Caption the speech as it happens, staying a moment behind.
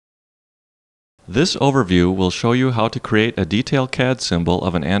This overview will show you how to create a detail CAD symbol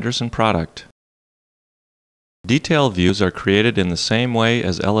of an Andersen product. Detail views are created in the same way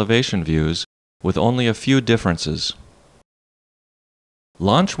as elevation views, with only a few differences.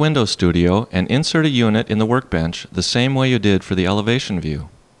 Launch Windows Studio and insert a unit in the workbench the same way you did for the elevation view.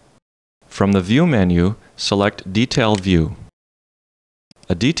 From the View menu, select Detail View.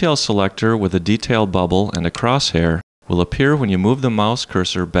 A detail selector with a detail bubble and a crosshair will appear when you move the mouse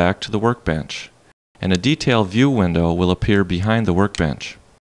cursor back to the workbench, and a Detail View window will appear behind the workbench.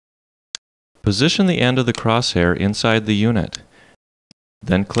 Position the end of the crosshair inside the unit.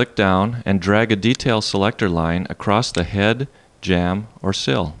 Then click down and drag a detail selector line across the head, jamb, or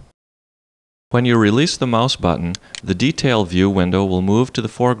sill. When you release the mouse button, the Detail View window will move to the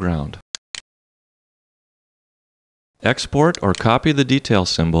foreground. Export or copy the detail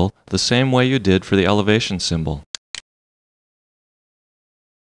symbol the same way you did for the elevation symbol.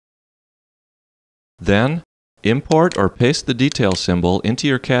 Then, import or paste the detail symbol into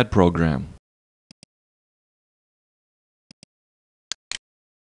your CAD program.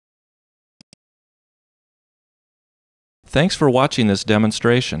 Thanks for watching this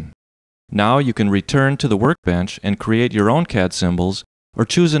demonstration. Now you can return to the workbench and create your own CAD symbols or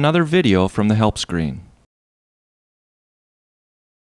choose another video from the help screen.